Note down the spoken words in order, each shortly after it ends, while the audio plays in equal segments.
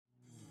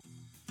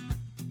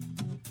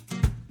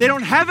They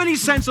don't have any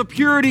sense of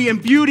purity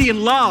and beauty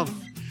and love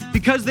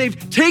because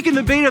they've taken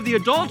the bait of the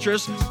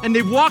adulteress and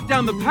they've walked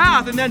down the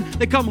path, and then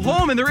they come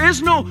home and there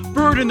is no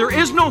burden, there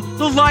is no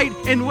delight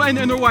in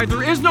their wife.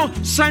 There is no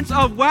sense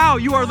of, wow,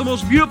 you are the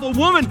most beautiful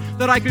woman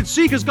that I could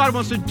see, because God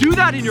wants to do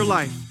that in your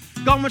life.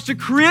 God wants to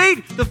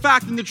create the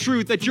fact and the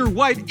truth that your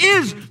wife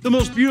is the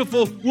most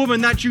beautiful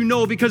woman that you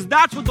know, because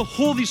that's what the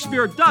Holy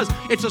Spirit does.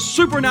 It's a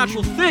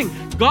supernatural thing.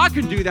 God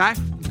can do that.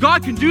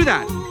 God can do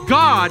that.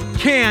 God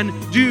can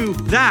do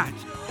that.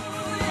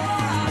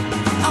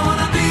 I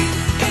want to be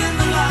in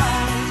the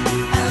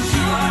light as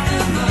you are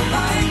in the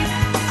light.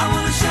 I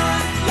want to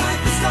shine like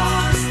the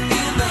stars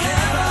in the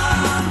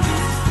heavens.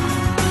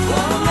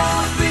 Oh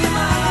Lord, be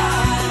my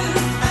light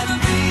and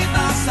be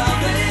my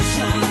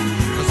salvation.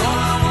 'Cause all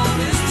I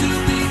want is to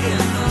be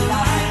in the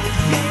light.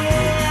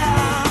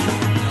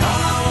 Yeah.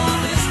 All I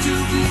want is to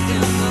be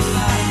in the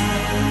light.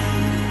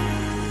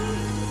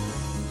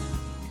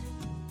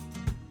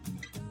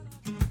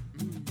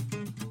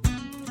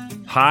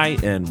 Hi,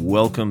 and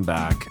welcome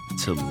back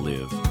to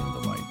Live in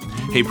the Light.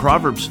 Hey,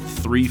 Proverbs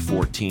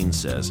 3:14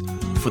 says,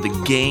 "For the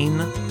gain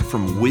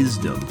from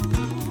wisdom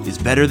is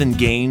better than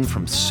gain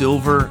from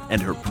silver, and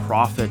her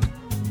profit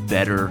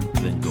better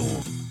than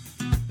gold."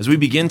 As we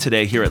begin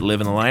today here at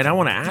Live in the Light, I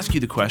want to ask you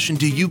the question,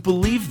 do you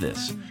believe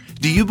this?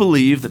 Do you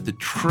believe that the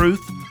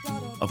truth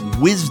of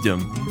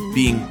wisdom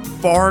being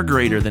far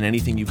greater than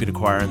anything you could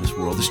acquire in this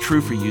world is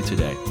true for you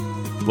today?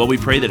 Well, we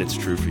pray that it's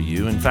true for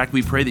you. In fact,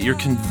 we pray that you're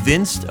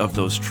convinced of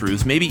those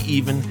truths, maybe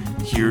even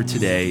here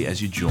today as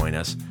you join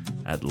us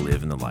at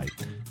Live in the Light.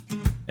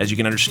 As you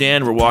can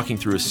understand, we're walking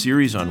through a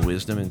series on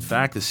wisdom. In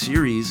fact, the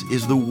series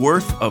is The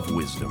Worth of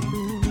Wisdom.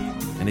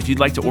 And if you'd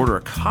like to order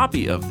a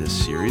copy of this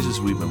series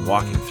as we've been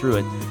walking through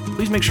it,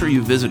 please make sure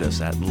you visit us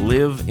at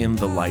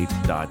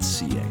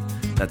liveinthelight.ca.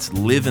 That's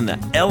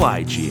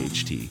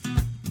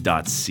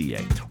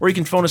liveinthelight.ca. Or you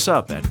can phone us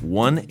up at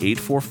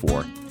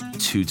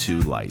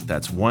 1-844-22-LIGHT.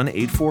 That's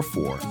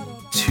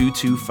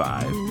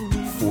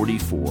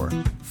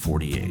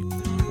 1-844-225-4448.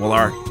 Well,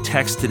 our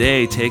text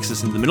today takes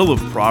us in the middle of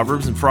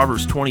Proverbs, in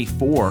Proverbs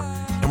 24,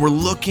 and we're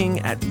looking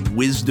at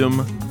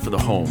wisdom for the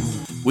home.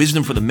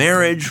 Wisdom for the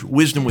marriage,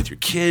 wisdom with your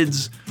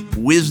kids,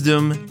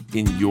 wisdom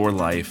in your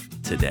life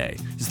today.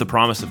 It's the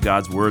promise of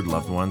God's word,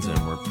 loved ones, and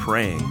we're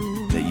praying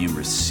that you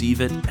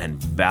receive it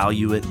and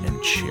value it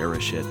and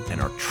cherish it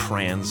and are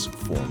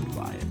transformed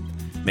by it.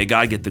 May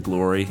God get the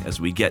glory as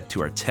we get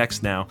to our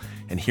text now.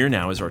 And here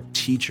now is our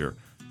teacher,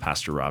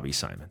 Pastor Robbie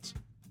Simons.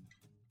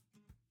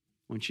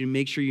 I want you to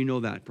make sure you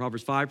know that.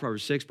 Proverbs 5,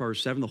 Proverbs 6,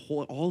 Proverbs 7,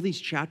 all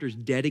these chapters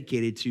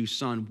dedicated to,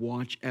 son,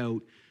 watch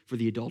out for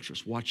the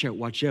adulteress. Watch out,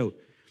 watch out.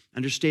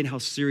 Understand how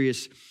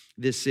serious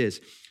this is.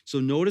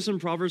 So notice in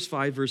Proverbs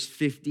 5, verse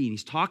 15,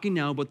 he's talking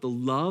now about the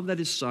love that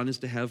his son is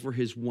to have for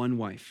his one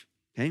wife.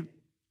 Okay?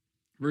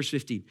 Verse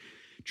 15,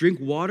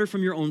 drink water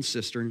from your own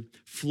cistern,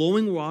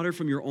 flowing water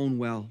from your own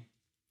well.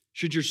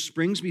 Should your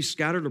springs be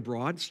scattered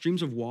abroad,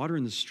 streams of water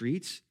in the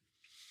streets?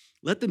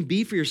 Let them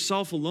be for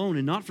yourself alone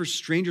and not for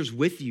strangers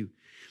with you.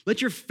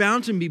 Let your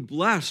fountain be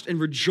blessed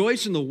and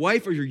rejoice in the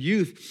wife of your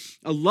youth.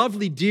 A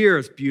lovely deer,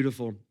 it's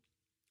beautiful.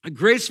 A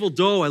graceful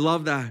doe, I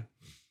love that.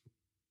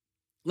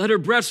 Let her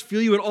breast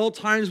fill you at all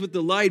times with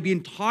delight. Be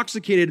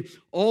intoxicated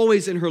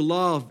always in her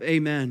love.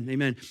 Amen,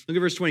 amen. Look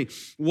at verse 20.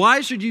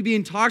 Why should you be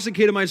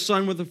intoxicated, my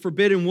son, with a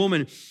forbidden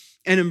woman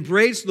and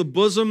embrace the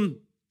bosom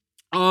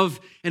of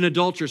an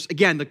adulteress?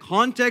 Again, the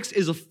context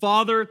is a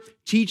father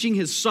teaching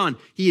his son.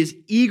 He is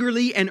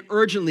eagerly and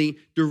urgently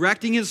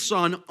directing his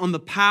son on the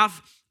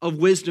path of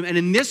wisdom. And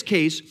in this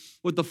case,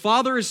 what the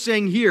father is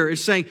saying here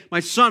is saying, my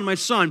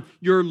son,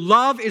 your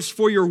love is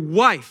for your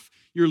wife.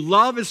 Your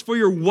love is for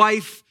your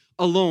wife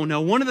alone.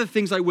 Now, one of the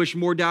things I wish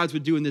more dads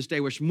would do in this day, I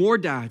wish more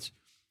dads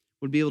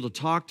would be able to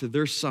talk to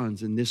their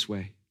sons in this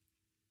way.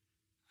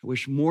 I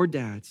wish more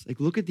dads,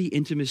 look at the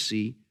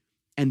intimacy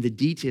and the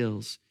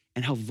details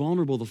and how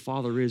vulnerable the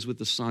father is with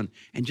the son,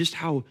 and just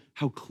how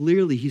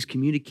clearly he's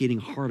communicating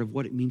a heart of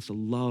what it means to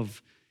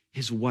love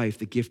his wife,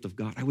 the gift of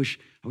God. I wish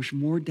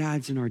more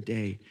dads in our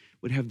day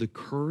would have the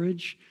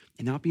courage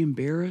and not be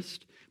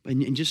embarrassed,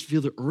 and just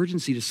feel the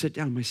urgency to sit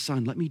down. My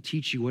son, let me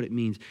teach you what it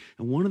means.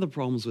 And one of the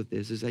problems with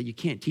this is that you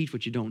can't teach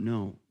what you don't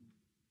know.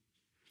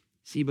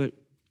 See, but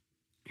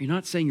you're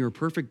not saying you're a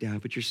perfect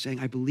dad, but you're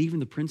saying, I believe in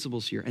the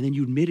principles here. And then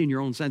you admit in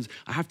your own sense,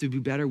 I have to be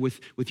better with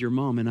your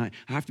mom, and I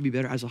have to be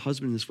better as a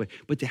husband in this way.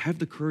 But to have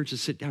the courage to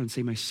sit down and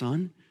say, my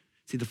son,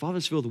 see, the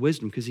father's filled with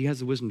wisdom because he has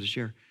the wisdom to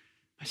share.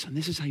 My son,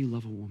 this is how you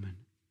love a woman.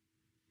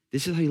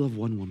 This is how you love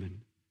one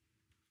woman.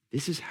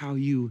 This is how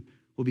you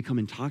will become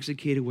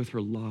intoxicated with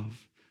her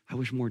love. I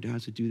wish more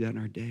dads would do that in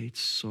our day.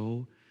 It's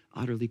so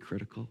utterly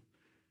critical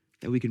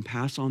that we can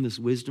pass on this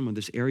wisdom of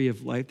this area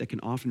of life that can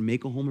often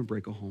make a home or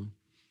break a home.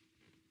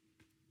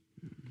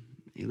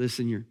 Hey,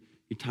 listen, your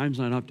time's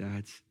not up,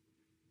 dads.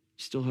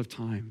 You still have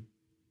time.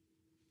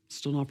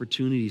 Still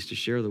opportunities to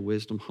share the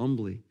wisdom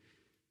humbly.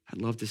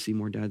 I'd love to see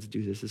more dads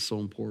do this. It's so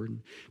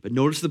important. But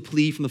notice the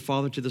plea from the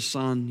father to the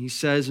son. He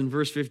says in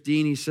verse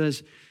 15, he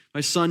says,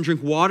 my son,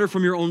 drink water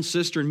from your own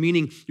cistern,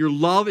 meaning your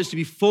love is to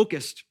be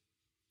focused.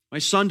 My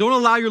son, don't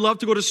allow your love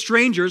to go to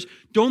strangers.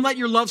 Don't let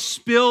your love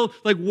spill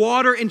like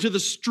water into the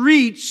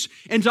streets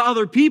and to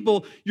other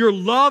people. Your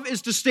love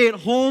is to stay at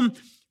home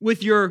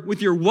with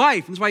your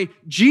wife. That's why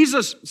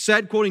Jesus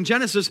said, quoting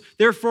Genesis,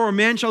 therefore a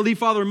man shall leave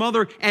father and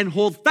mother and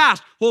hold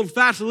fast. Hold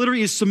fast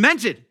literally is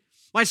cemented.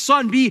 My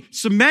son, be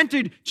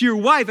cemented to your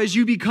wife as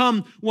you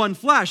become one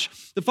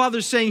flesh. The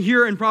Father's saying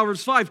here in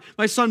Proverbs 5,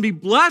 my son, be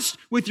blessed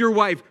with your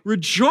wife.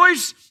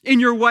 Rejoice in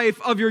your wife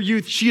of your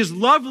youth. She is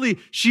lovely.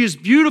 She is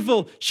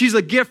beautiful. She's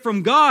a gift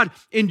from God.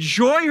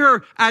 Enjoy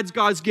her as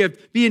God's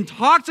gift. Be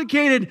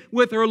intoxicated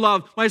with her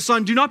love. My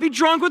son, do not be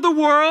drunk with the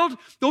world.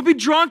 Don't be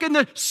drunk in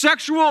the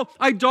sexual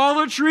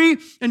idolatry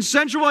and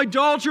sensual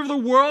idolatry of the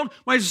world.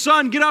 My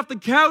son, get off the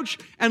couch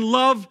and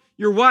love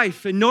your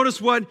wife. And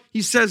notice what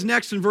he says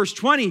next in verse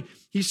 20.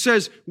 He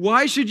says,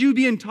 why should you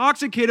be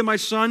intoxicated, my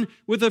son,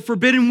 with a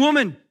forbidden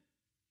woman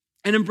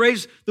and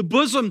embrace the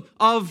bosom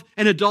of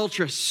an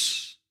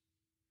adulteress?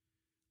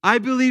 I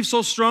believe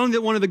so strong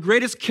that one of the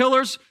greatest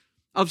killers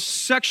of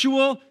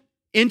sexual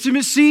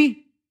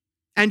intimacy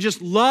and just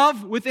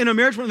love within a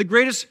marriage, one of the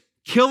greatest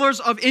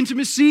killers of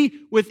intimacy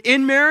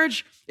within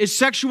marriage is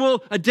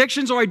sexual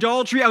addictions or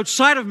idolatry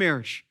outside of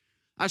marriage.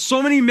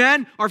 So many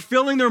men are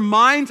filling their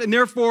minds and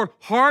therefore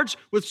hearts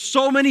with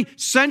so many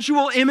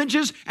sensual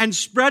images and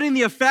spreading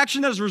the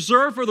affection that is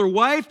reserved for their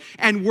wife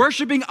and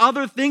worshiping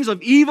other things of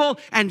evil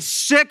and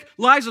sick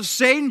lies of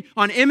Satan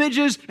on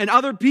images and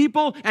other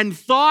people and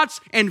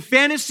thoughts and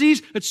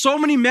fantasies. That so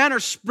many men are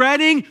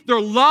spreading their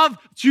love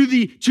to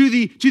the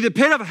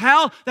pit of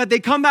hell that they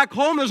come back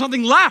home, there's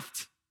nothing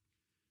left.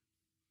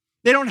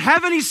 They don't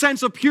have any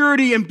sense of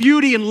purity and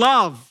beauty and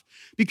love,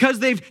 because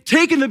they've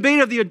taken the bait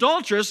of the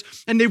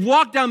adulteress and they've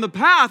walked down the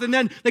path, and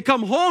then they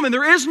come home and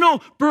there is no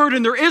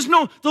burden, there is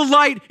no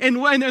delight in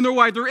their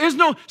wife. There is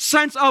no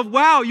sense of,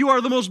 wow, you are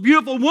the most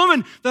beautiful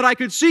woman that I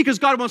could see, because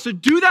God wants to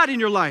do that in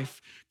your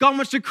life. God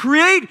wants to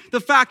create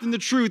the fact and the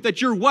truth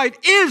that your wife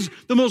is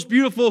the most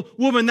beautiful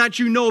woman that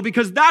you know,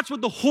 because that's what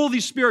the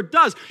Holy Spirit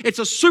does. It's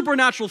a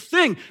supernatural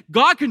thing.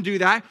 God can do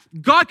that.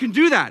 God can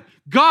do that.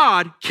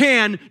 God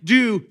can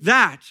do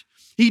that.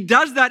 He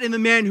does that in the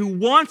man who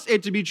wants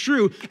it to be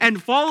true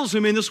and follows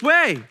him in this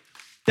way.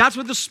 That's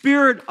what the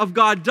Spirit of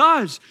God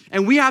does.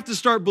 And we have to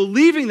start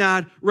believing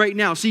that right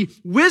now. See,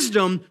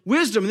 wisdom,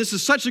 and this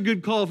is such a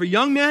good call for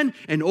young men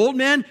and old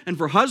men and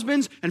for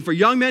husbands and for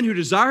young men who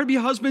desire to be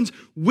husbands.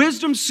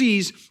 Wisdom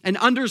sees and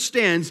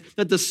understands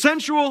that the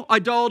sensual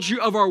idolatry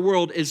of our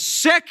world is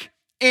sick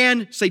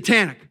and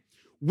satanic.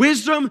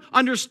 Wisdom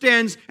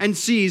understands and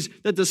sees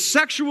that the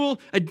sexual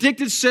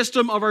addicted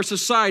system of our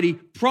society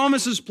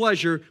promises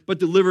pleasure but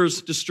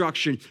delivers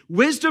destruction.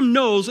 Wisdom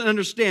knows and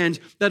understands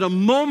that a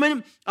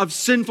moment of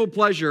sinful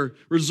pleasure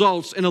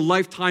results in a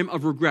lifetime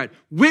of regret.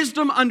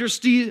 Wisdom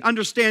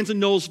understands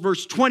and knows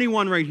verse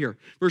 21 right here.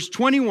 Verse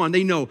 21,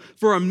 they know,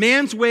 for a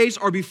man's ways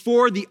are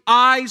before the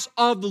eyes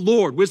of the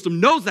Lord. Wisdom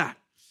knows that.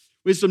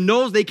 Wisdom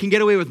knows they can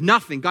get away with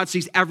nothing. God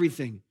sees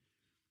everything.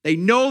 They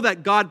know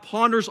that God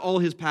ponders all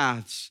his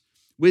paths.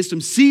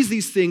 Wisdom sees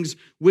these things.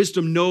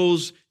 Wisdom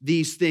knows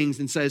these things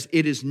and says,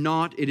 it is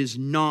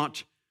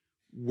not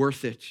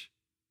worth it.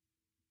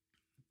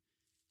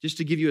 Just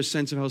to give you a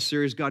sense of how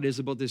serious God is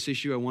about this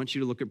issue, I want you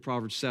to look at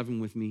Proverbs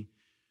 7 with me.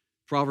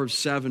 Proverbs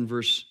 7,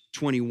 verse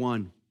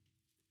 21.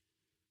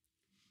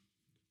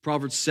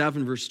 Proverbs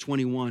 7, verse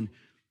 21.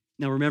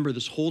 Now remember,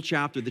 this whole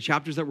chapter, the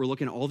chapters that we're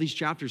looking at, all these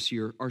chapters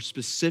here are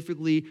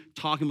specifically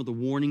talking about the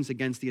warnings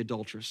against the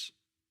adulteress.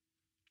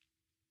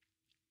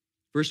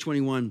 Verse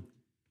 21.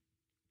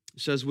 It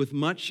says, with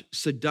much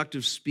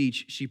seductive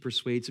speech, she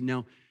persuades him.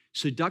 Now,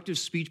 seductive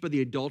speech by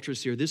the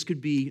adulteress here, this could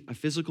be a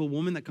physical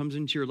woman that comes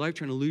into your life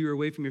trying to lure you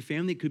away from your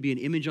family. It could be an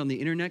image on the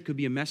internet, could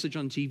be a message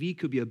on TV,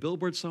 could be a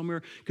billboard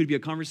somewhere, could be a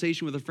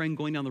conversation with a friend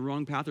going down the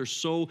wrong path. There's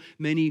so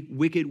many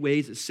wicked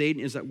ways that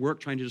Satan is at work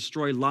trying to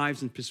destroy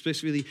lives and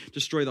specifically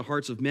destroy the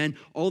hearts of men.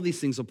 All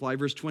these things apply.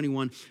 Verse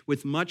 21,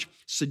 with much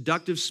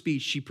seductive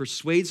speech, she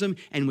persuades him,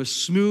 and with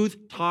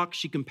smooth talk,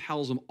 she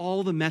compels him.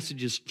 All the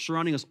messages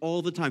surrounding us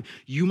all the time.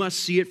 You must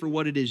see it for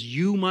what it is.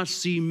 You must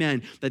see,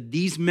 men, that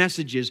these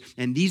messages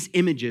and these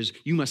images,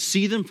 you must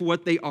see them for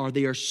what they are.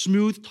 They are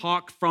smooth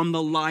talk from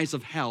the lies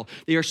of hell.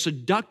 They are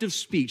seductive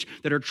speech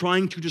that are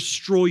trying to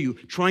destroy you,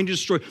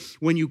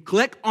 When you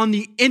click on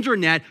the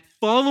internet,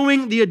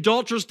 following the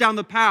adulteress down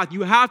the path,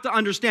 you have to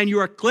understand you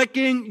are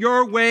clicking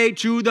your way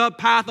to the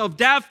path of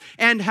death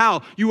and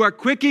hell. You are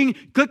clicking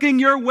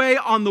your way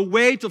on the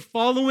way to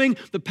following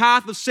the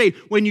path of Satan.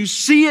 When you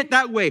see it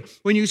that way,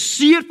 when you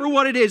see it for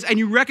what it is, and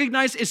you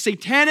recognize it's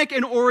satanic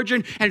in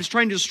origin, and it's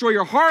trying to destroy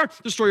your heart,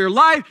 destroy your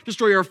life,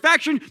 destroy your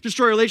affection,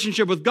 destroy your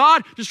relationship with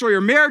God, destroy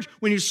your marriage,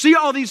 when you see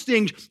all these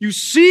things, you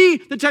see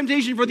the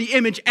temptation for the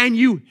image, and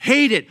you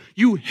hate it.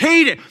 You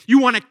hate it. You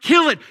want to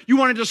kill it. You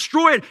want to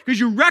destroy it, because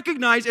you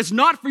recognize it's it's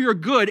not for your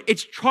good.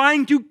 It's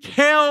trying to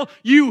kill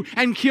you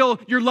and kill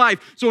your life.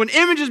 So when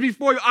image is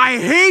before you, I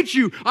hate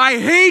you, I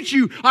hate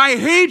you, I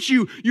hate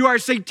you. You are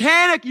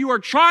satanic. You are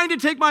trying to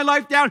take my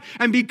life down.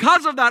 And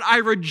because of that, I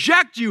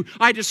reject you.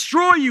 I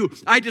destroy you.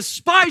 I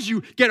despise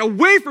you. Get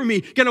away from me.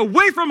 Get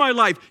away from my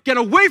life. Get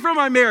away from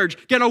my marriage.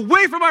 Get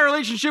away from my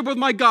relationship with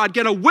my God.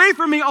 Get away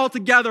from me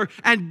altogether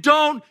and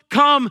don't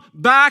come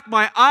back.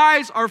 My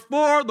eyes are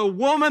for the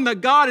woman that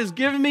God has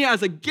given me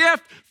as a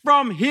gift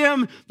from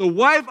him, the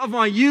wife of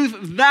my youth.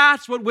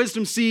 That's what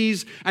wisdom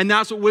sees, and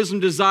that's what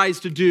wisdom desires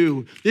to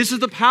do. This is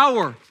the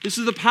power. This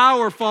is the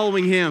power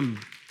following him.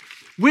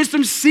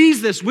 Wisdom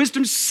sees this.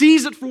 Wisdom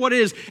sees it for what it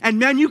is. And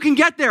man, you can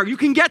get there. You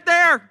can get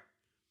there.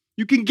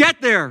 You can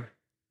get there.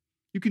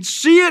 You can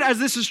see it as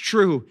this is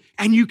true,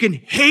 and you can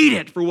hate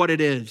it for what it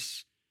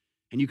is,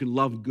 and you can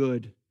love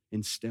good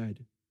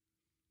instead.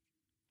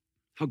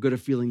 How good a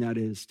feeling that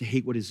is, to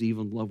hate what is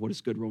evil and love what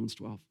is good, Romans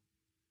 12.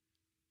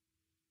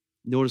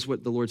 Notice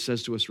what the Lord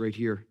says to us right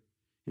here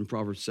in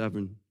Proverbs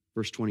 7,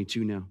 verse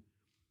 22 now.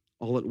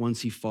 All at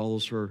once he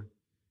follows her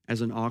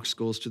as an ox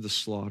goes to the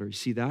slaughter. You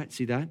see that?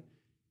 See that?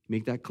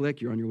 Make that click,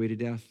 you're on your way to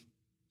death.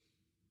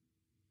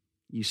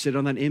 You sit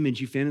on that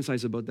image, you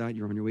fantasize about that,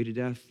 you're on your way to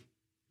death.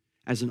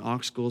 As an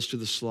ox goes to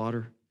the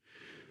slaughter,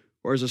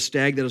 or as a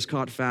stag that is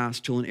caught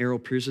fast till an arrow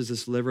pierces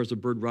its liver, as a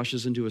bird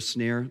rushes into a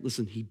snare.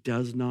 Listen, he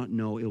does not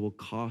know it will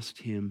cost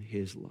him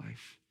his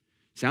life.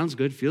 Sounds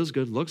good, feels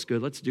good, looks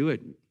good, let's do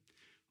it.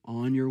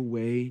 On your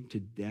way to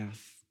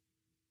death.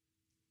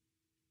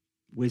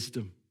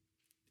 Wisdom,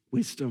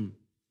 wisdom,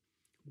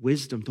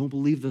 wisdom. Don't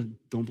believe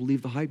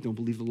the hype, don't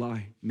believe the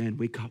lie. Man,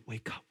 wake up,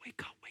 wake up,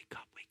 wake up, wake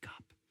up, wake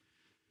up.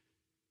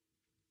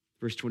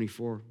 Verse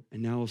 24,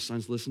 and now,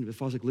 sons, listen. The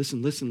father's like,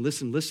 listen, listen,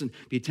 listen, listen.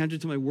 Be attentive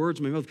to my words,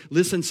 my mouth.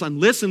 Listen, son,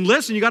 listen,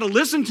 listen. You got to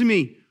listen to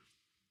me.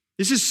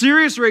 This is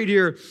serious right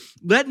here.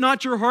 Let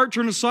not your heart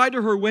turn aside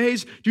to her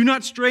ways. Do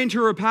not stray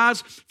into her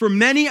paths. For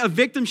many a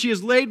victim she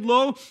has laid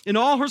low, and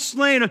all her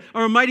slain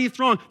are a mighty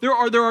throng. There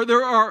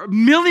are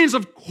millions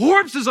of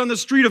corpses on the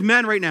street of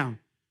men right now.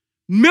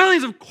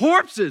 Millions of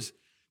corpses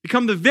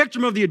become the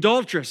victim of the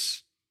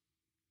adulteress.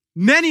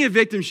 Many a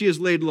victim she has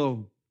laid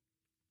low.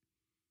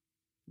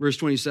 Verse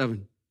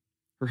 27,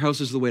 her house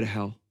is the way to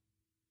hell.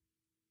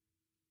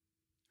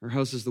 Her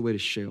house is the way to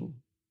Sheol,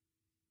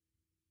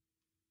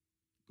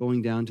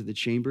 going down to the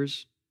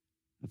chambers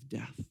of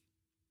death.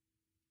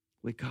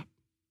 Wake up,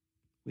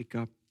 wake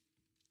up,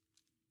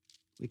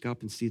 wake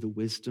up and see the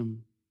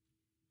wisdom,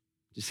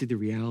 to see the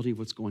reality of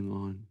what's going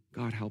on.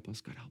 God help us,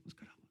 God help us,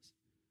 God help us.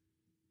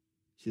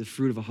 See the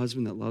fruit of a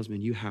husband that loves me,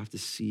 and you have to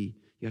see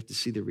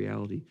the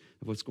reality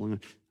of what's going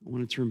on. I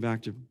want to turn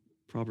back to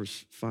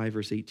Proverbs 5,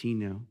 verse 18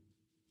 now.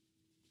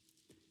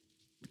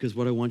 Because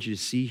what I want you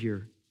to see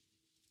here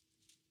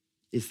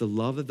is the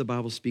love that the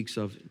Bible speaks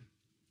of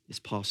is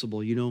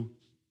possible. You know,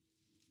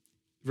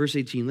 verse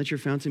 18, let your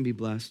fountain be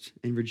blessed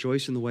and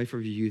rejoice in the wife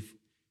of your youth.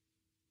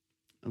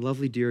 A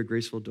lovely deer, a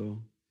graceful doe.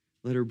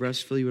 Let her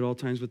breast fill you at all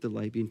times with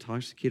delight. Be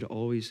intoxicated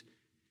always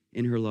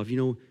in her love. You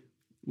know,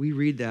 we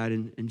read that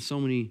and so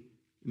many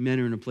men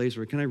are in a place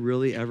where, can I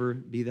really ever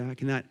be that?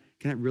 Can that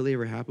really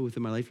ever happen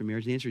within my life and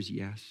marriage? The answer is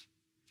yes.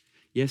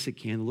 Yes, it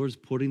can. The Lord is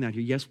putting that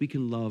here. Yes, we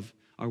can love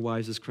our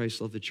wives as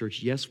Christ loved the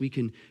church. Yes, we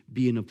can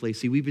be in a place.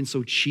 See, we've been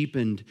so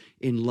cheapened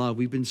in love.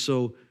 We've been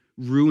so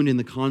ruined in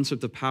the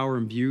concept of power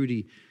and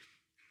beauty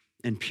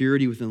and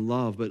purity within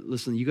love. But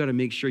listen, you got to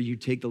make sure you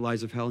take the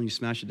lies of hell and you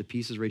smash it to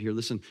pieces right here.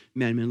 Listen,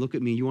 man, look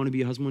at me. You want to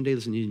be a husband one day?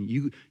 Listen,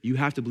 you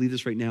have to believe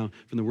this right now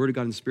from the word of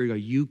God and the spirit of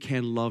God. You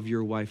can love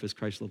your wife as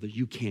Christ loved her.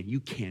 You can. You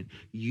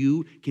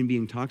can be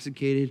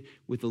intoxicated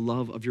with the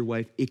love of your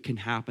wife. It can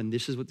happen.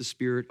 This is what the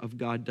Spirit of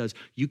God does.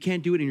 You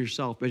can't do it in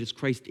yourself, but it's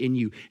Christ in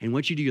you. And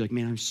what you do, you're like,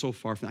 man, I'm so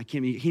far from that. I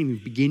can't even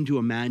begin to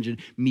imagine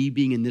me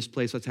being in this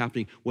place that's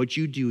happening. What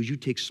you do is you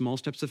take small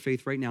steps of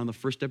faith right now. And the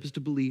first step is to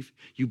believe.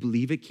 You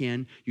believe it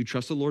can. You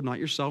trust the Lord, not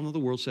yourself, not what the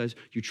world says.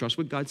 You trust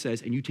what God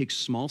says, and you take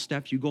small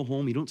steps. You go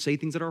home. You don't say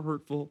things that are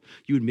hurtful.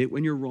 You admit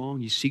when you're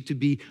wrong. You seek to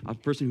be a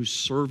person who's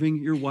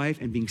serving your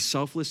wife and being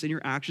selfless in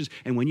your actions.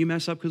 And when you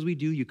mess up, because we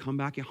do, you come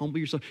back, you humble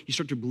yourself. You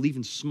start to believe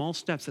in small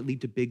steps that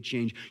lead to big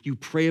change. You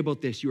pray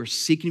about this. You are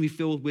seeking to be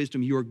filled with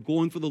wisdom. You are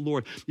going for the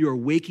Lord. You are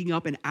waking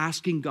up and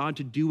asking God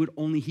to do what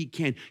only He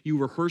can. You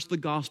rehearse the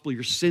gospel.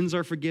 Your sins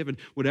are forgiven.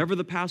 Whatever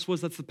the past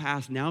was, that's the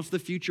past. Now it's the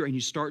future. And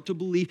you start to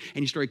believe,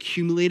 and you start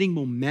accumulating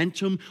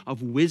momentum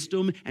of wisdom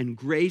and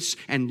grace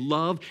and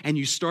love. And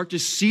you start to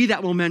see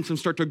that momentum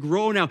start to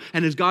grow now.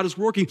 And as God is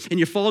working, and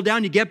you fall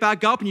down, you get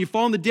back up, and you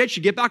fall in the ditch,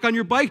 you get back on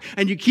your bike,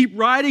 and you keep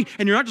riding,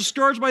 and you're not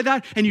discouraged by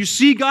that. And you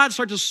see God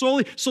start to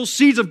slowly sow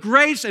seeds of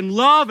grace and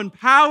love and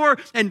power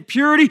and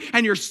purity,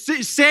 and you're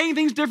saying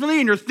things differently,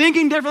 and you're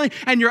thinking differently,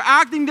 and you're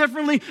acting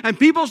differently, and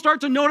people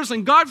start to notice,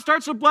 and God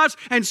starts to bless,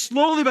 and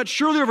slowly but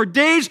surely over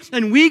days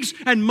and weeks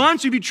and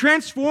months, you be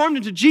transformed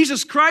into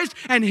Jesus Christ,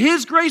 and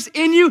His grace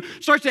in you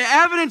starts to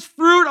evidence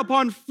fruit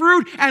upon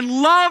fruit and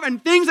love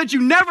and things that you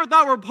never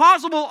thought were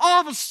possible.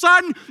 All of a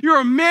sudden, you're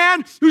a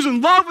man who's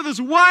in love with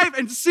his wife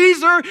and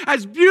sees her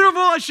as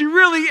beautiful as she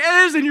really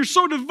is, and you're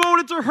so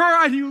devoted to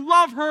her, and you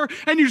love her,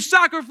 and you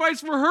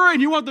sacrifice for her,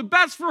 and you want the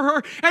best for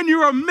her, and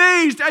you're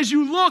amazed as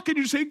you look and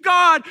you say,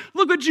 God,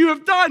 look what you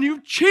have done.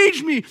 You've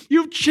changed me.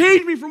 You've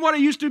changed me from what I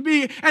used to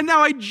be, and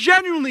now I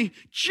genuinely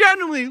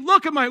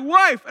look at my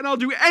wife, and I'll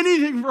do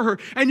anything for her.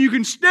 And you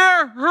can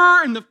stare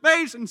her in the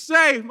face and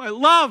say, my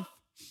love,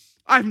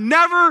 I've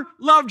never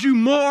loved you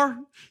more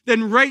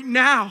than right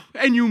now.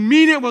 And you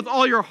mean it with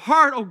all your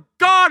heart. Oh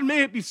God,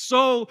 may it be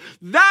so.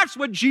 That's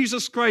what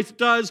Jesus Christ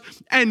does.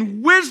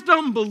 And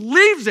wisdom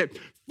believes it.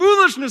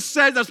 Foolishness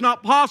says that's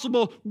not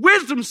possible.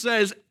 Wisdom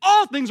says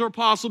all things are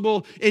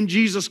possible in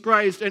Jesus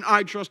Christ, and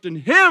I trust in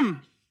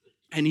him.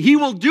 And he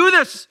will do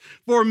this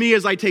for me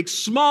as I take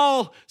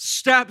small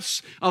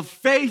steps of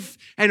faith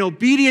and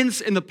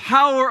obedience in the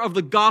power of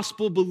the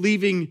gospel,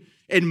 believing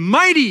in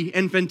mighty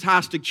and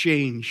fantastic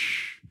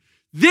change.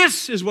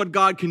 This is what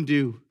God can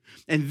do.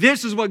 And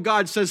this is what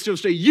God says to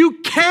us today.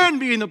 You can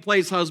be in the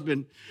place,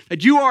 husband,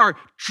 that you are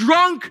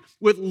drunk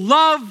with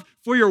love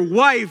for your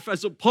wife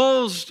as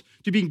opposed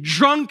to being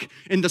drunk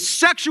in the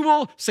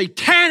sexual,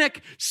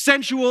 satanic,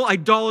 sensual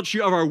idolatry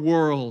of our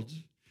world.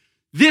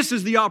 This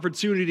is the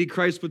opportunity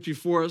Christ puts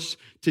before us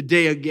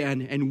today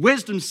again. And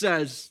wisdom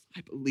says,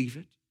 I believe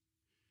it.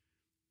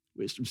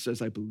 Wisdom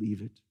says, I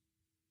believe it.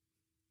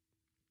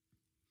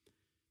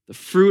 The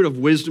fruit of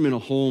wisdom in a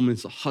home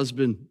is a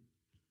husband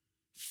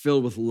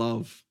filled with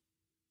love.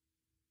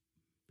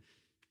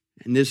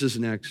 And this is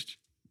next.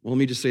 Well, let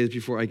me just say this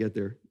before I get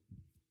there.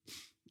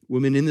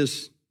 Women, in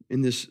this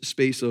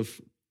space of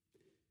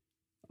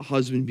a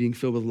husband being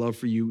filled with love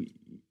for you,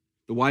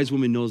 the wise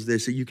woman knows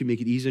this, that you can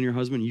make it easy on your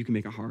husband and you can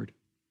make it hard.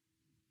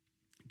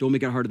 Don't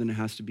make it harder than it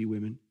has to be,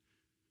 women.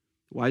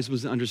 The wise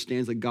woman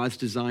understands that God's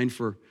design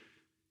for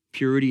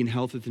purity and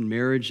health within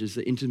marriage is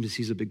that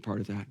intimacy is a big part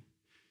of that.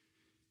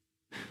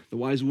 The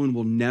wise woman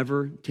will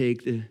never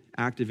take the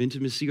act of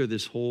intimacy or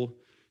this whole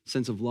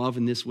sense of love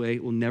in this way,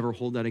 will never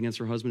hold that against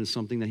her husband as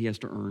something that he has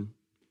to earn.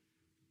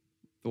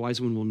 The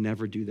wise woman will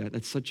never do that.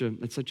 That's such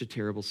a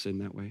terrible sin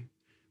that way.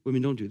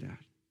 Women, don't do that.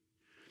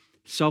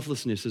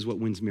 Selflessness is what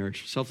wins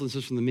marriage.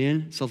 Selflessness from the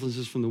man,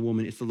 selflessness from the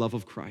woman. It's the love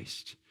of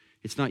Christ.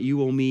 It's not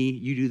you owe me,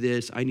 you do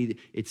this, I need it.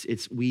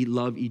 It's we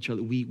love each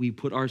other. We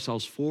put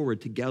ourselves forward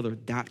together.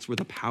 That's where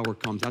the power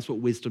comes. That's what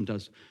wisdom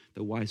does.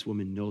 The wise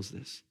woman knows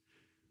this,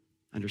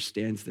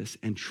 understands this,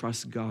 and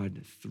trusts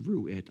God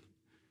through it.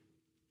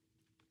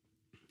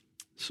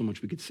 So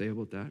much we could say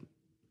about that.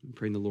 I'm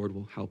praying the Lord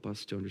will help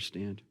us to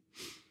understand.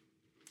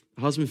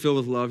 A husband filled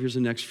with love, here's the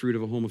next fruit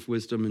of a home of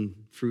wisdom and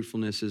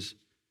fruitfulness is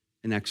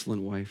an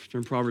excellent wife.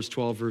 Turn Proverbs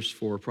 12, verse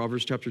 4.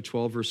 Proverbs chapter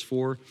 12, verse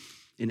 4,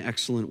 an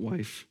excellent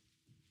wife.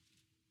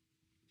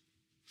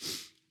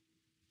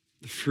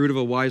 The fruit of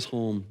a wise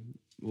home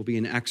will be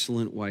an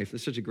excellent wife.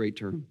 That's such a great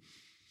term.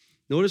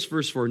 Notice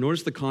verse 4.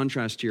 Notice the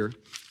contrast here.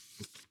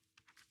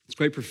 It's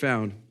quite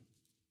profound.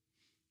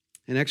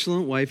 An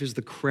excellent wife is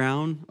the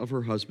crown of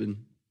her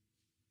husband,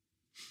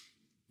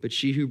 but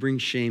she who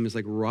brings shame is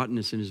like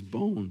rottenness in his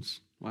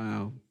bones.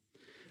 Wow.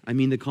 I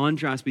mean, the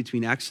contrast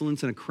between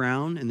excellence and a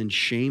crown and then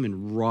shame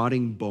and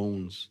rotting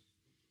bones.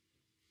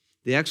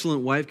 The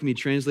excellent wife can be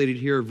translated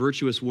here, a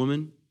virtuous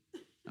woman,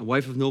 a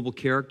wife of noble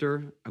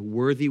character, a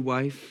worthy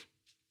wife.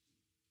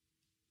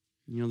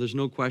 You know, there's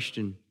no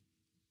question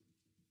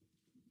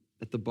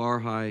that the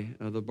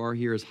bar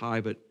here is high,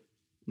 but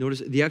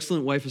notice the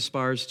excellent wife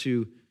aspires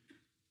to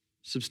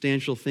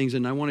substantial things,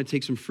 and I want to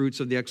take some fruits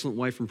of the excellent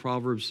wife from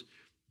Proverbs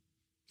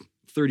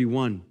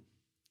 31.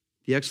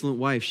 The excellent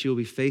wife, she will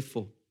be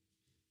faithful.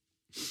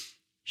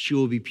 She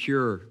will be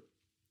pure.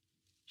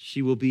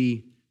 She will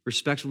be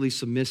respectfully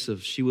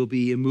submissive. She will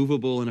be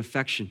immovable in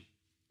affection.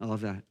 I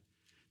love that.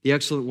 The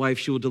excellent wife,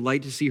 she will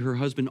delight to see her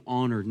husband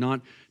honored,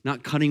 not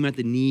cutting him at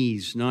the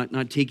knees,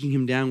 not taking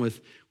him down with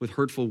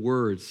hurtful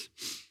words,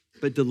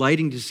 but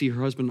delighting to see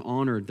her husband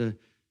honored.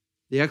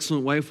 The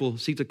excellent wife will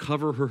seek to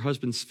cover her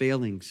husband's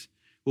failings,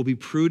 will be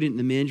prudent in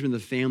the management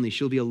of the family.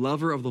 She'll be a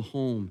lover of the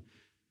home.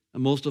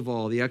 And most of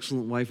all, the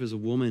excellent wife is a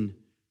woman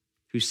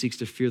who seeks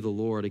to fear the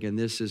Lord. Again,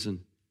 this is an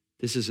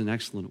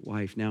excellent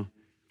wife. Now,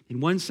 in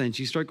one sense,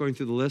 you start going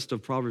through the list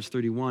of Proverbs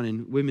 31,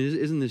 and women,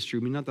 isn't this true?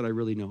 I mean, not that I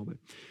really know,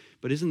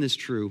 but isn't this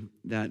true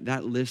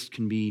that list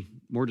can be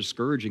more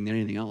discouraging than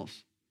anything else?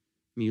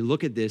 I mean, you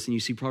look at this and you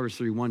see Proverbs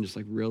 31, just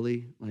like,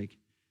 really? Like,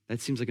 that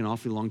seems like an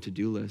awfully long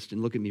to-do list.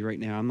 And look at me right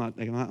now.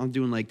 I'm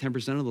doing like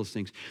 10% of those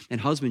things. And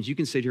husbands, you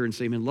can sit here and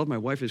say, man, love my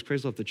wife as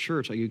Christ loved the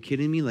church. Are you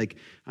kidding me? Like,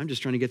 I'm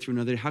just trying to get through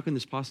another day. How can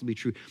this possibly be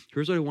true?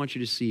 Here's what I want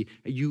you to see.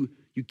 You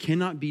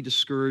cannot be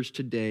discouraged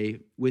today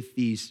with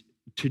these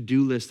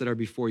to-do lists that are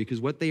before you,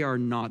 because what they are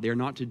not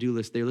to-do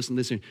lists.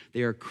 Listen,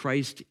 they are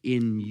Christ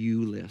in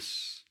you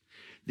lists.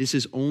 This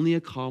is only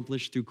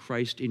accomplished through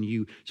Christ in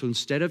you. So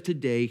instead of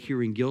today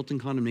hearing guilt and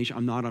condemnation,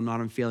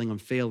 I'm failing.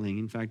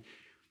 In fact,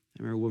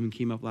 I remember a woman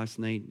came up last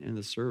night in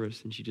the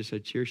service and she just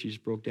had tears. She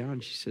just broke down.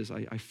 She says,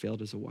 I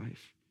failed as a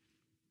wife.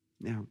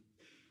 Now,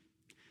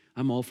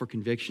 I'm all for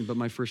conviction, but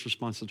my first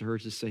response to her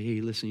is to say, hey,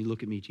 listen, you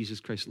look at me.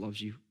 Jesus Christ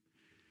loves you,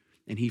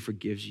 and he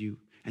forgives you,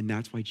 and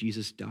that's why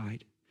Jesus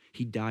died.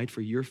 He died for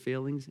your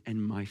failings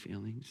and my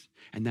failings,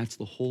 and that's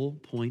the whole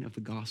point of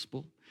the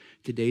gospel.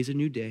 Today's a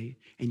new day,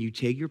 and you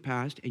take your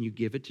past and you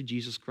give it to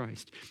Jesus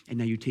Christ. And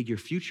now you take your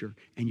future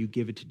and you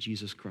give it to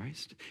Jesus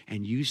Christ.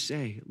 And you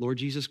say, Lord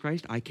Jesus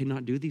Christ, I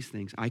cannot do these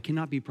things. I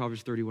cannot be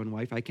Proverbs 31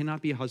 wife. I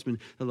cannot be a husband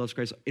that loves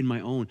Christ in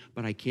my own,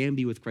 but I can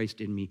be with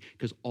Christ in me,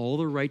 because all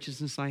the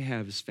righteousness I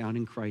have is found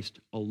in Christ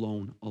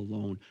alone,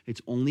 alone.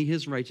 It's only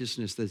his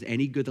righteousness that's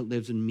any good that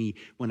lives in me.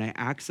 When I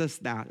access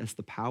that, that's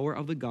the power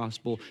of the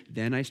gospel,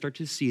 then I start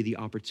to see the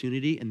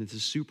opportunity and the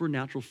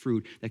supernatural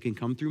fruit that can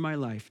come through my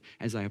life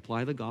as I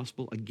apply the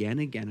gospel again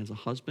and again as a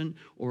husband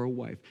or a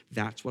wife.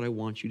 That's what I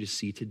want you to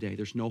see today.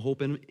 There's no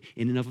hope in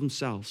and of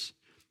themselves,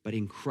 but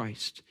in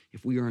Christ.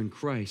 If we are in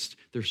Christ,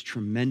 there's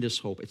tremendous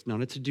hope. It's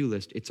not a to-do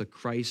list. It's a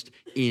Christ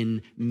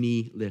in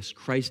me list.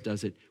 Christ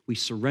does it. We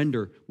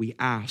surrender, we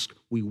ask,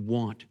 we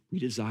want, we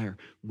desire.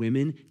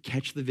 Women,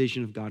 catch the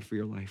vision of God for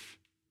your life.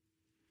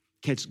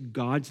 Catch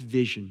God's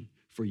vision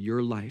for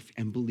your life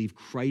and believe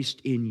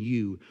Christ in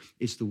you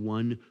is the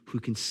one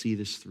who can see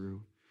this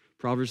through.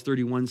 Proverbs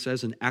 31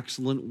 says, an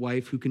excellent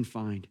wife who can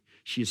find.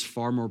 She is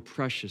far more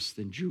precious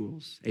than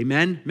jewels.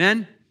 Amen?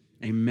 Men?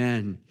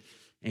 Amen.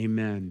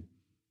 Amen.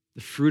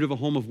 The fruit of a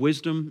home of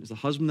wisdom is a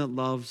husband that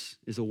loves,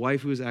 is a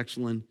wife who is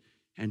excellent,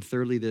 and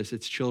thirdly this,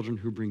 it's children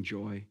who bring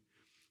joy.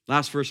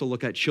 Last verse I'll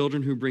look at,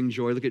 children who bring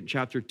joy. Look at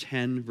chapter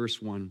 10, verse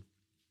 1.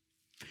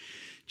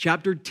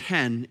 Chapter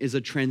 10 is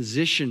a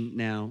transition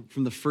now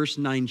from the first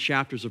 9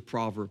 chapters of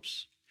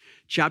Proverbs.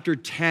 Chapter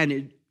 10,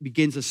 it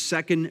begins a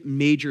second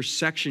major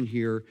section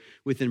here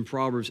within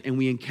Proverbs, and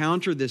we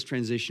encounter this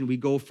transition. We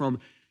go from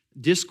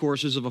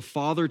discourses of a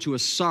father to a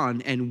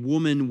son and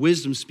woman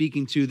wisdom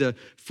speaking to the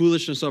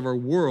foolishness of our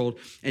world.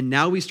 And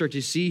now we start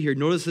to see here,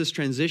 notice this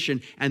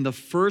transition, and the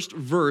first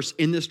verse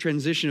in this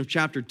transition of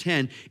chapter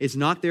 10 is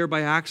not there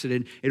by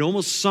accident. It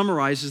almost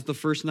summarizes the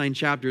first 9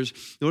 chapters.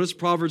 Notice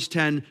Proverbs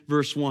 10,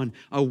 verse 1.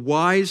 A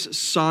wise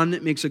son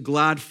makes a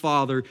glad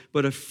father,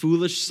 but a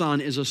foolish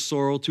son is a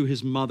sorrow to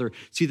his mother.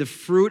 See, the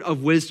fruit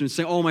of wisdom,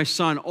 say, oh my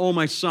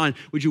son,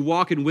 would you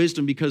walk in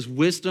wisdom? Because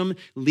wisdom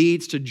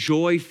leads to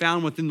joy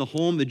found within the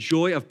home, the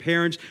joy of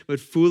parents, but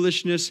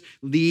foolishness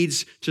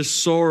leads to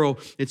sorrow.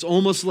 It's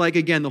almost like,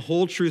 again, the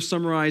whole truth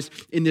summarized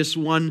in this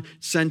one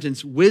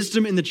sentence.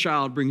 Wisdom in the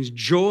child brings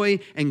joy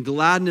and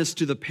gladness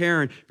to the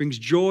parent, brings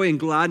joy and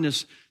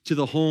gladness to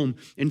the home.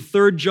 In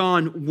 3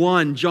 John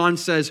 1, John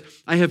says,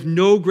 I have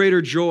no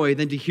greater joy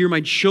than to hear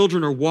my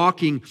children are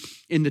walking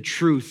in the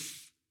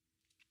truth.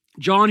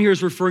 John here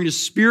is referring to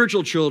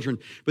spiritual children,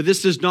 but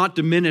this does not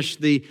diminish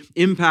the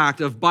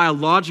impact of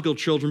biological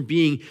children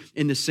being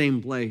in the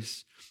same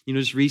place. You know,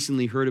 just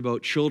recently heard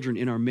about children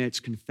in our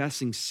midst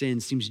confessing sin,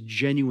 seems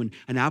genuine,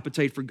 an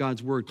appetite for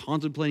God's word,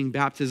 contemplating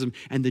baptism,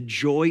 and the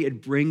joy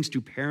it brings to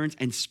parents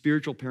and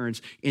spiritual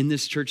parents in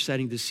this church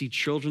setting to see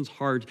children's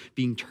hearts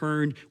being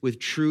turned with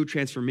true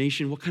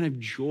transformation. What kind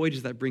of joy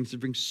does that bring? It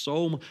brings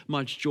so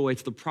much joy.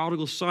 It's the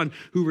prodigal son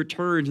who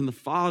returns and the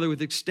father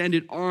with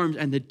extended arms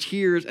and the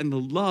tears and the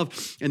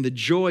love and the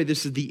joy.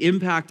 This is the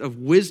impact of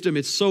wisdom.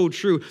 It's so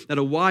true that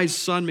a wise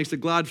son makes a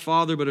glad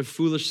father, but a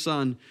foolish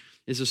son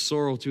is a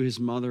sorrow to his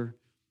mother.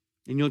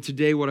 And you know,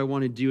 today what I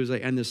want to do as I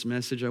end this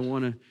message, I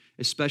want to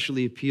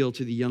especially appeal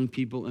to the young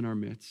people in our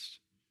midst.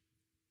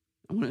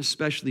 I want to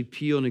especially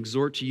appeal and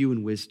exhort to you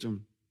in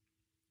wisdom.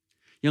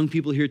 Young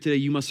people here today,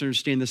 you must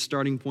understand the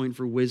starting point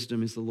for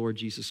wisdom is the Lord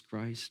Jesus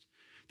Christ.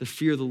 The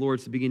fear of the Lord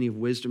is the beginning of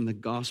wisdom, the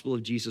gospel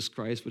of Jesus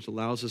Christ, which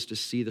allows us to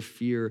see the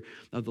fear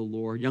of the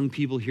Lord. Young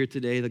people here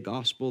today, the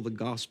gospel, the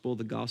gospel,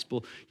 the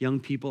gospel.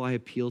 Young people, I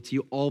appeal to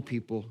you, all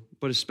people,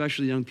 but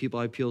especially young people,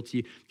 I appeal to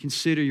you.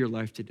 Consider your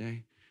life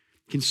today.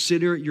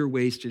 Consider your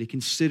ways today.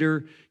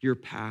 Consider your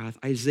path.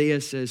 Isaiah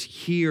says,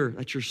 hear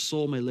that your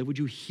soul may live. Would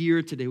you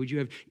hear today? Would you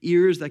have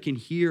ears that can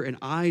hear and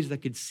eyes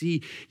that could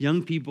see?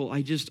 Young people,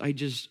 I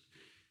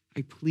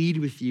plead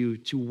with you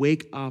to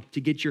wake up, to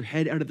get your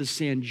head out of the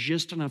sand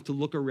just enough to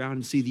look around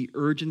and see the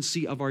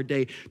urgency of our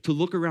day, to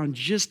look around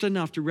just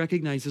enough to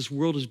recognize this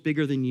world is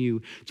bigger than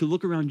you, to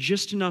look around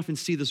just enough and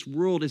see this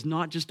world is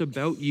not just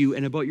about you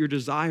and about your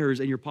desires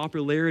and your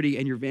popularity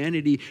and your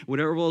vanity,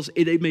 whatever else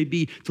it may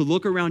be, to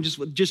look around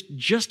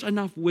just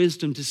enough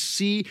wisdom to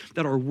see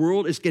that our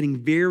world is getting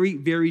very,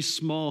 very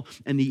small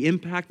and the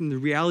impact and the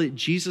reality that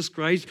Jesus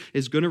Christ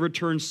is going to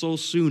return so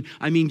soon.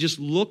 I mean, just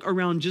look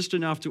around just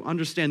enough to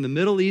understand the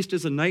Middle East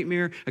is a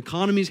nightmare.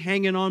 Economies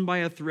hanging on by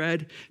a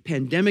thread.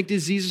 Pandemic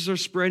diseases are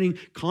spreading.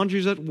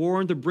 Countries at war,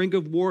 on the brink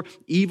of war.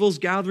 Evils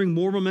gathering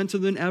more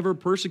momentum than ever.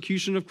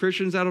 Persecution of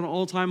Christians at an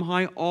all-time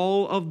high.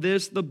 All of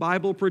this, the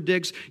Bible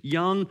predicts.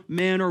 Young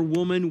man or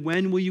woman,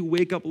 when will you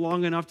wake up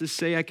long enough to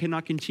say, I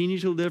cannot continue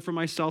to live for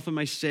myself and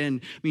my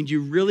sin? I mean, do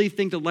you really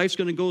think that life's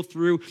going to go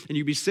through and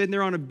you'll be sitting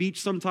there on a beach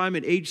sometime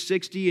at age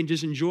 60 and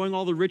just enjoying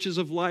all the riches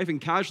of life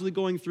and casually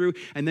going through,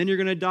 and then you're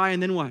going to die,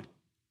 and then what?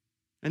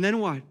 And then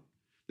what?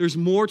 There's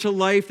more to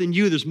life than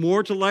you. There's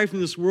more to life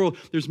than this world.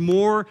 There's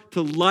more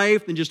to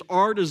life than just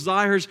our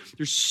desires.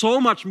 There's so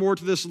much more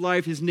to this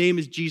life. His name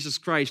is Jesus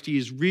Christ. He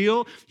is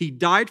real. He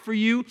died for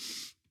you.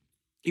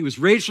 He was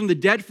raised from the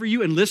dead for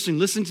you. And listen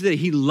today.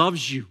 He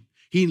loves you.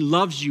 He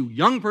loves you.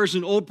 Young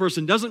person, old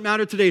person, doesn't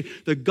matter today.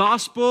 The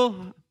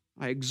gospel,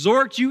 I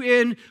exhort you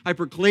in, I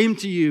proclaim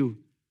to you,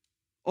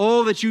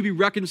 oh, that you be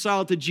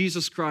reconciled to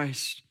Jesus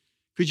Christ.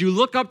 Could you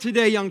look up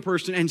today, young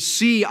person, and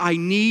see I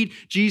need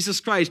Jesus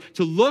Christ?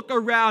 To look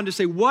around to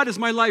say, what is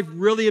my life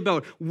really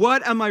about?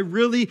 What am I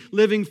really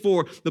living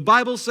for? The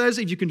Bible says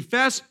if you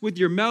confess with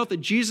your mouth that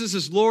Jesus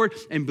is Lord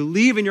and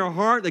believe in your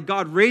heart that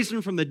God raised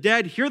him from the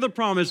dead, hear the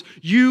promise,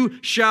 you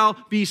shall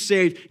be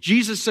saved.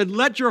 Jesus said,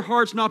 let your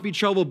hearts not be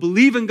troubled.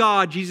 Believe in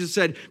God. Jesus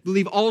said,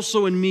 believe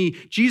also in me.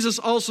 Jesus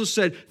also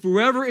said,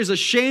 whoever is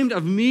ashamed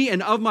of me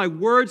and of my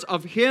words,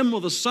 of him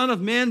will the Son of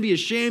Man be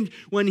ashamed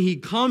when he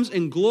comes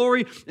in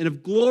glory and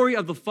of glory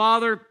of the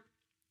Father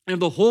and of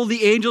the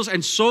holy angels.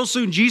 And so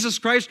soon Jesus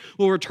Christ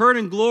will return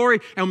in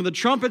glory. And when the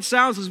trumpet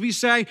sounds, as we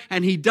sang,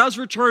 and he does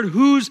return,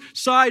 whose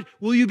side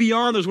will you be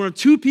on? There's one of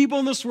two people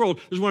in this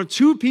world. There's one of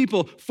two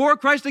people, for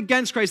Christ,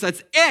 against Christ.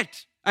 That's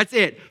it. That's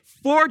it.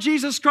 For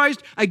Jesus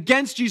Christ,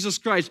 against Jesus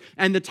Christ.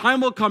 And the time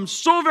will come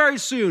so very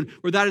soon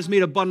where that is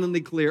made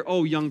abundantly clear.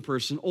 Oh, young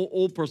person, oh,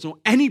 old person, oh,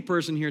 any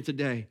person here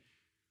today,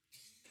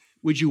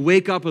 would you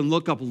wake up and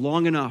look up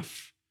long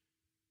enough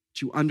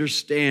to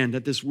understand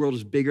that this world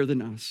is bigger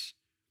than us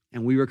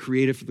and we were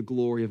created for the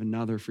glory of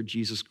another, for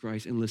Jesus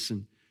Christ, and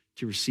listen,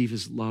 to receive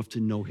his love, to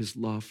know his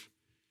love,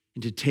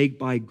 and to take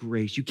by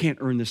grace. You can't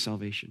earn this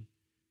salvation.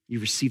 You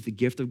receive the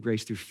gift of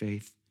grace through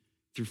faith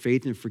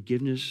and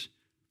forgiveness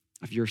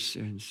of your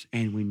sins.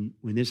 And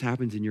when this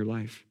happens in your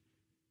life,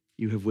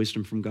 you have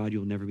wisdom from God.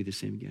 You'll never be the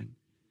same again.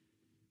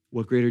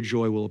 What greater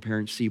joy will a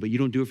parent see? But you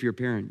don't do it for your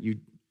parent. You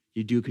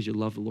do it because you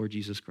love the Lord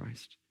Jesus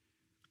Christ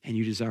and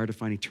you desire to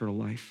find eternal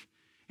life.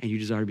 And you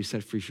desire to be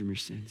set free from your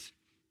sins.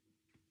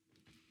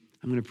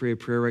 I'm going to pray a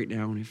prayer right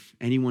now, and if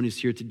anyone is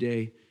here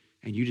today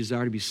and you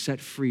desire to be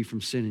set free from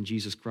sin in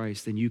Jesus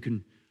Christ, then you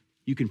can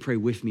pray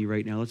with me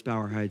right now. Let's bow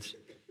our heads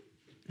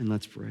and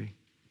let's pray.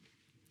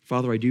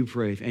 Father, I do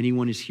pray if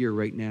anyone is here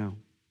right now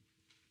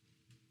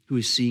who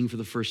is seeing for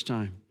the first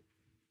time,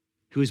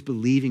 who is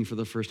believing for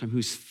the first time,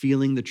 who's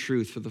feeling the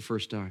truth for the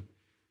first time,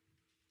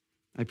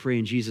 I pray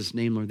in Jesus'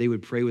 name, Lord, they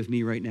would pray with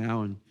me right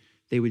now and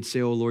they would say,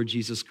 oh, Lord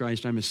Jesus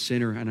Christ, I'm a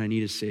sinner and I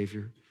need a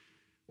Savior.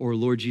 Or,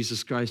 Lord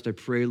Jesus Christ, I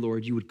pray,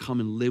 Lord, you would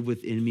come and live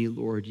within me,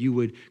 Lord. You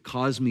would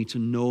cause me to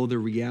know the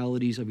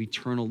realities of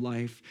eternal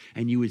life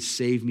and you would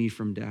save me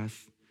from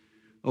death.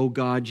 Oh,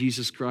 God,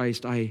 Jesus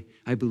Christ, I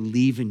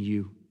believe in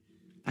you.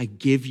 I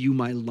give you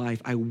my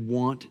life. I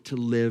want to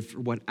live for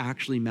what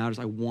actually matters.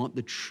 I want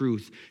the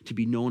truth to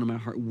be known in my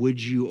heart.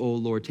 Would you, oh,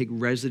 Lord, take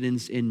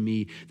residence in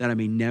me that I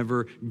may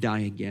never die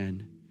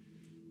again?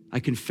 I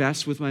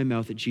confess with my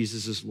mouth that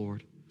Jesus is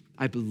Lord.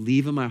 I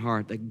believe in my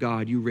heart that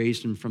God, you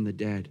raised him from the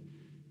dead.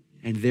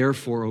 And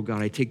therefore, oh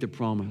God, I take the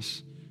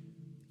promise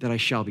that I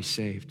shall be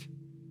saved.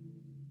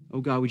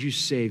 Oh God, would you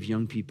save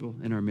young people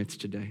in our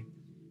midst today?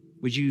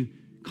 Would you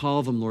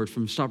call them, Lord,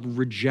 from stop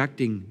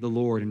rejecting the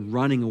Lord and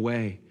running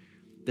away?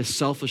 The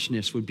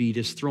selfishness would be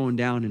just thrown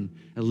down and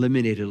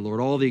eliminated, Lord.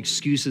 All the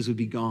excuses would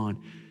be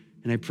gone.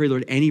 And I pray,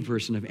 Lord, any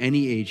person of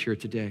any age here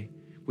today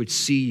would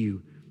see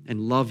you and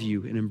love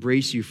you and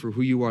embrace you for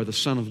who you are, the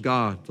Son of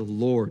God, the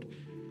Lord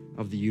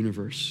of the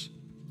universe.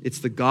 It's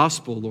the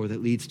gospel, Lord,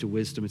 that leads to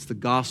wisdom. It's the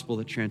gospel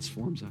that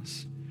transforms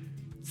us.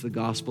 It's the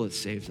gospel that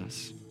saves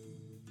us.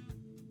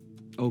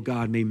 Oh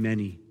God, may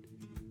many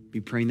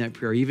be praying that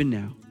prayer even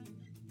now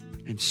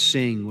and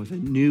sing with a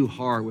new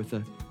heart, with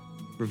a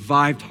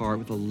revived heart,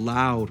 with a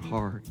loud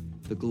heart,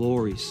 the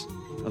glories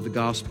of the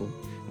gospel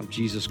of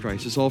Jesus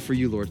Christ. It's all for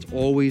you, Lord. It's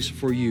always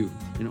for you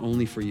and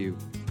only for you.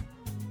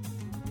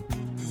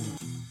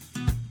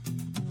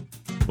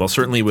 Well,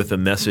 certainly with a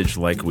message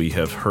like we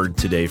have heard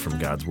today from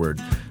God's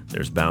Word,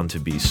 there's bound to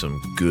be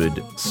some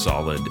good,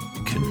 solid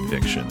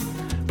conviction.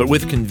 But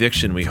with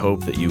conviction, we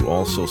hope that you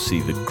also see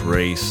the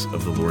grace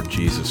of the Lord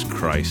Jesus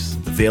Christ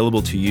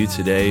available to you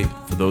today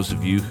for those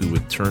of you who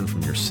would turn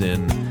from your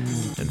sin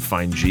and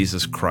find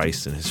Jesus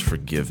Christ and his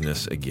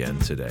forgiveness again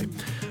today.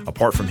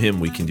 Apart from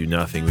him, we can do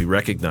nothing. We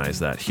recognize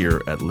that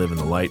here at Live in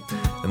the Light.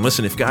 And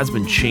listen, if God's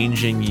been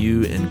changing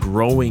you and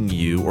growing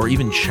you or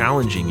even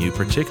challenging you,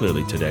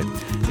 particularly today,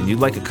 and you'd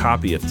like a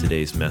copy of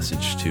today's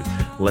message to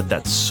let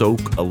that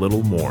soak a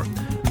little more,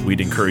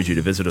 we'd encourage you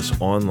to visit us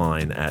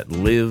online at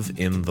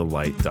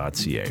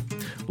liveinthelight.ca.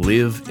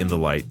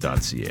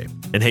 Liveinthelight.ca.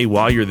 And hey,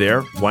 while you're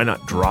there, why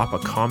not drop a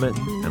comment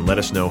and let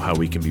us know how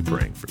we can be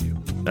praying for you.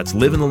 That's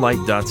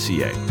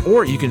liveinthelight.ca.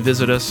 Or you can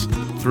visit us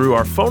through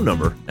our phone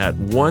number at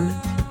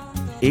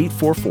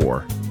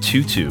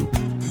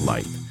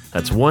 1-844-22-LIGHT.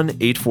 That's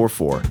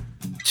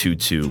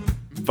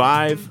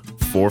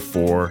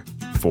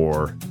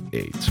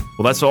 1-844-22-54448.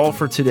 Well, that's all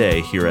for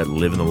today here at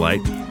Live in the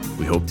Light.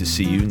 We hope to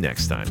see you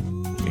next time.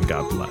 And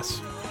God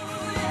bless.